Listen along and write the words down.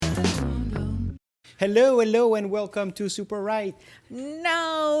Hello, and welcome to Super Right,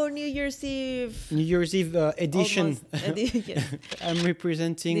 No, New Year's Eve. New Year's Eve edition. Yes. I'm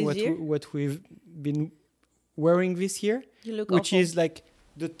representing This year? what we've been wearing this year, You look which awful. is like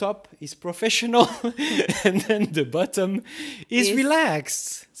the top is professional, and then the bottom is Is-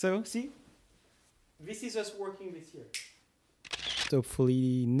 relaxed. So see, this is us working this year.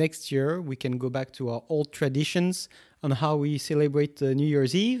 Hopefully next year we can go back to our old traditions on how we celebrate New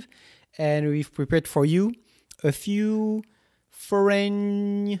Year's Eve, and we've prepared for you a few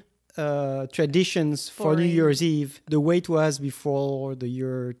foreign traditions for New Foreign. Year's Eve, the way it was before the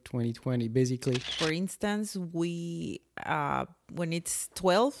year 2020, basically. For instance, we when it's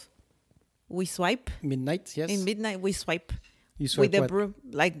 12, we swipe. Midnight, yes. In midnight, we swipe You swipe with the what? broom,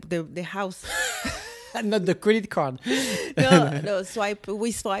 like the house. Not the credit card. no, swipe.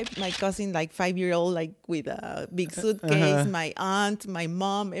 We swipe. My cousin, like 5-year-old, like with a big suitcase. My aunt, my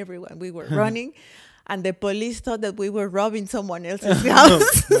mom, everyone. We were running, and the police thought that we were robbing someone else's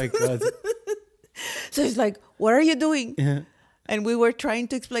house. Oh my God. So it's like, what are you doing? Yeah. And we were trying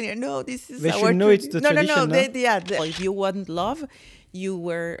to explain, no, this is They our should know it's the no. tradition, no? If you want love, you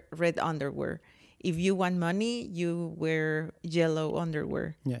wear red underwear. If you want money, you wear yellow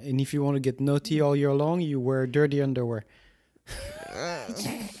underwear. Yeah, and if you want to get naughty all year long, you wear dirty underwear.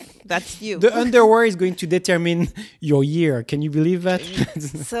 That's you. The underwear is going to determine your year. Can you believe that?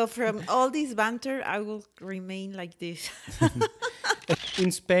 So from all this banter, I will remain like this.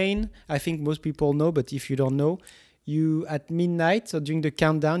 In Spain, I think most people know, but if you don't know, you at midnight, so during the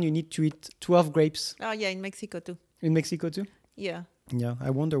countdown, you need to eat 12 grapes. Oh yeah, in Mexico too. In Mexico too? Yeah. Yeah, I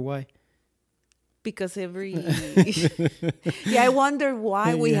wonder why. Because I wonder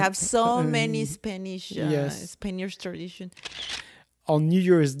why we Yeah. have so many Spanish Yes. Spanish tradition. On New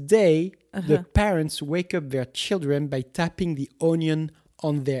Year's Day, the Uh-huh. parents wake up their children by tapping the onion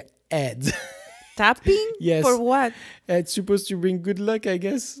on their head. Tapping? Yes. For what? It's supposed to bring good luck, I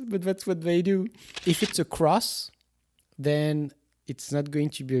guess, but that's what they do. If it's a cross, then it's not going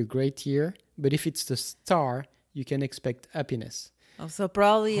to be a great year. But if it's the star, you can expect happiness. Oh, so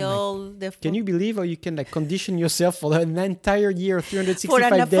probably Oh my- all the Can you believe how you can like condition yourself for an entire year, for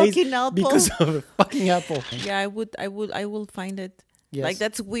 365 a days fucking apple? because of a fucking apple? Yeah, I will find it. Yes. Like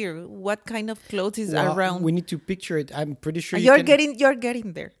that's weird. What kind of clothes is Well, around? we need to picture it. I'm pretty sure you're you can. you're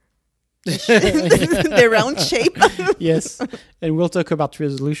getting there. The round shape. Yes, and we'll talk about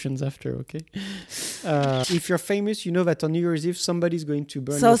resolutions after. Okay. If you're famous, you know that on New Year's Eve somebody's going to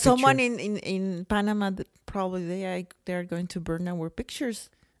burn. So your someone picture. in Panama probably they're going to burn our pictures.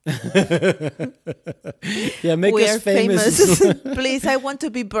 Yeah, make We us are famous. Please, I want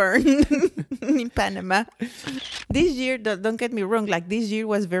to be burned in Panama. This year, don't get me wrong, like this year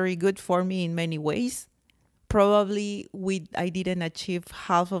was very good for me in many ways. Probably I didn't achieve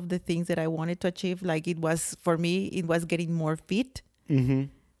half of the things that I wanted to achieve. Like it was, for me, it was getting more fit. Mm-hmm.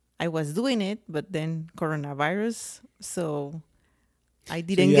 I was doing it, but then coronavirus. So I So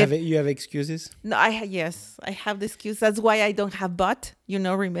didn't you have excuses. No, yes, I have the excuse. That's why I don't have butt.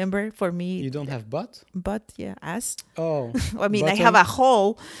 Remember for me, You don't have butt. butt, yeah, ass. Oh, I mean, I bottom? have a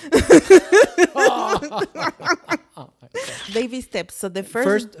hole. Baby steps. So the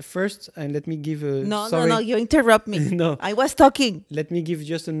First, and let me give a. no, sorry. no, you interrupt me. No. I was talking. Let me give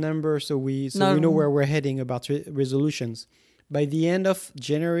just a number so we No. know where we're heading about resolutions. By the end of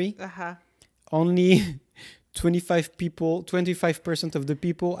January, Uh-huh. only 25% of the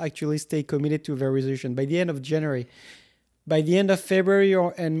people actually stay committed to their resolution. By the end of January. By the end of February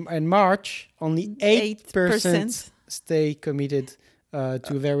and March, only 8% stay committed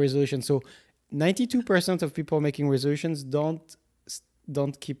to their resolution. So 92% of people making resolutions don't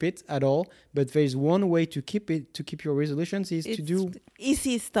keep it at all. But there is one way to keep your resolutions is to It's do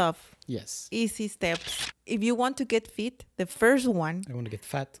easy stuff, yes. easy steps. If you want to get fit, the first one. I want to get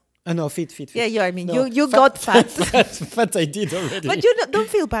fat. No, fit. Yeah, I mean, No, you got fat. Fat I did already. But you don't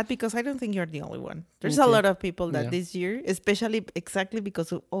feel bad because I don't think you're the only one. There's a Okay. lot of people that Yeah. this year, especially exactly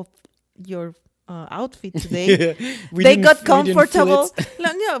because of your outfit today, We they didn't- got we didn't feel comfortable. it.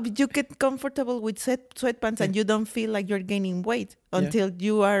 No, but you get comfortable with sweatpants and you don't feel like you're gaining weight Yeah. until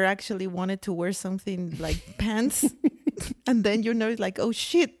you are actually wanted to wear something like pants. And then it's like, oh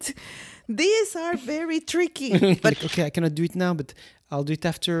shit, these are very tricky. But Like, okay, I cannot do it now, but I'll do it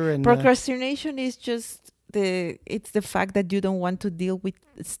after. And procrastination is just it's the fact that you don't want to deal with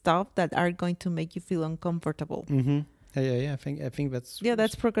stuff that are going to make you feel uncomfortable. yeah. I think that's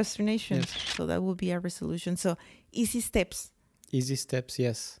That's procrastination. Yes. So that will be a resolution. So easy steps. easy steps.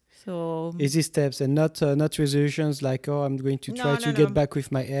 Yes, So easy steps, and not resolutions like, oh, I'm going to No, try no, to no. get back with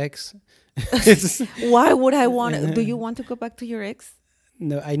my ex. It's- why would I want? Do you want to go back to your ex?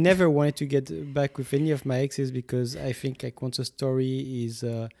 No, I never wanted to get back with any of my exes because I think like once a story is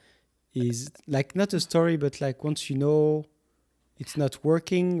like not a story, but like once you know it's not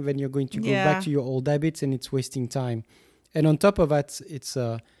working, then you're going to go back to your old habits and it's wasting time. And on top of that, it's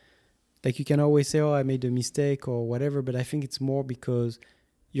like you can always say, oh, I made a mistake or whatever, but I think it's more because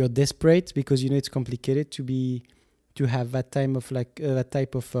you're desperate because you know it's complicated to have that time of like that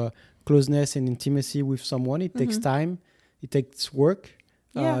type of closeness and intimacy with someone. It takes time, it takes work.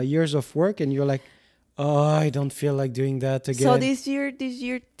 Years of work, and you're like, oh, I don't feel like doing that again. So this year,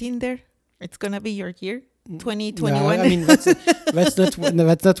 Tinder, it's gonna be your year, 2021. No, I mean that's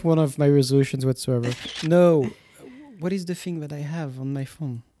not one of my resolutions whatsoever. No, what is the thing that I have on my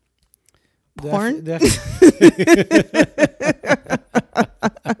phone? Porn.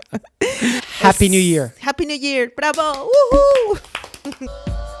 Happy New Year! Happy New Year! Bravo! Woohoo!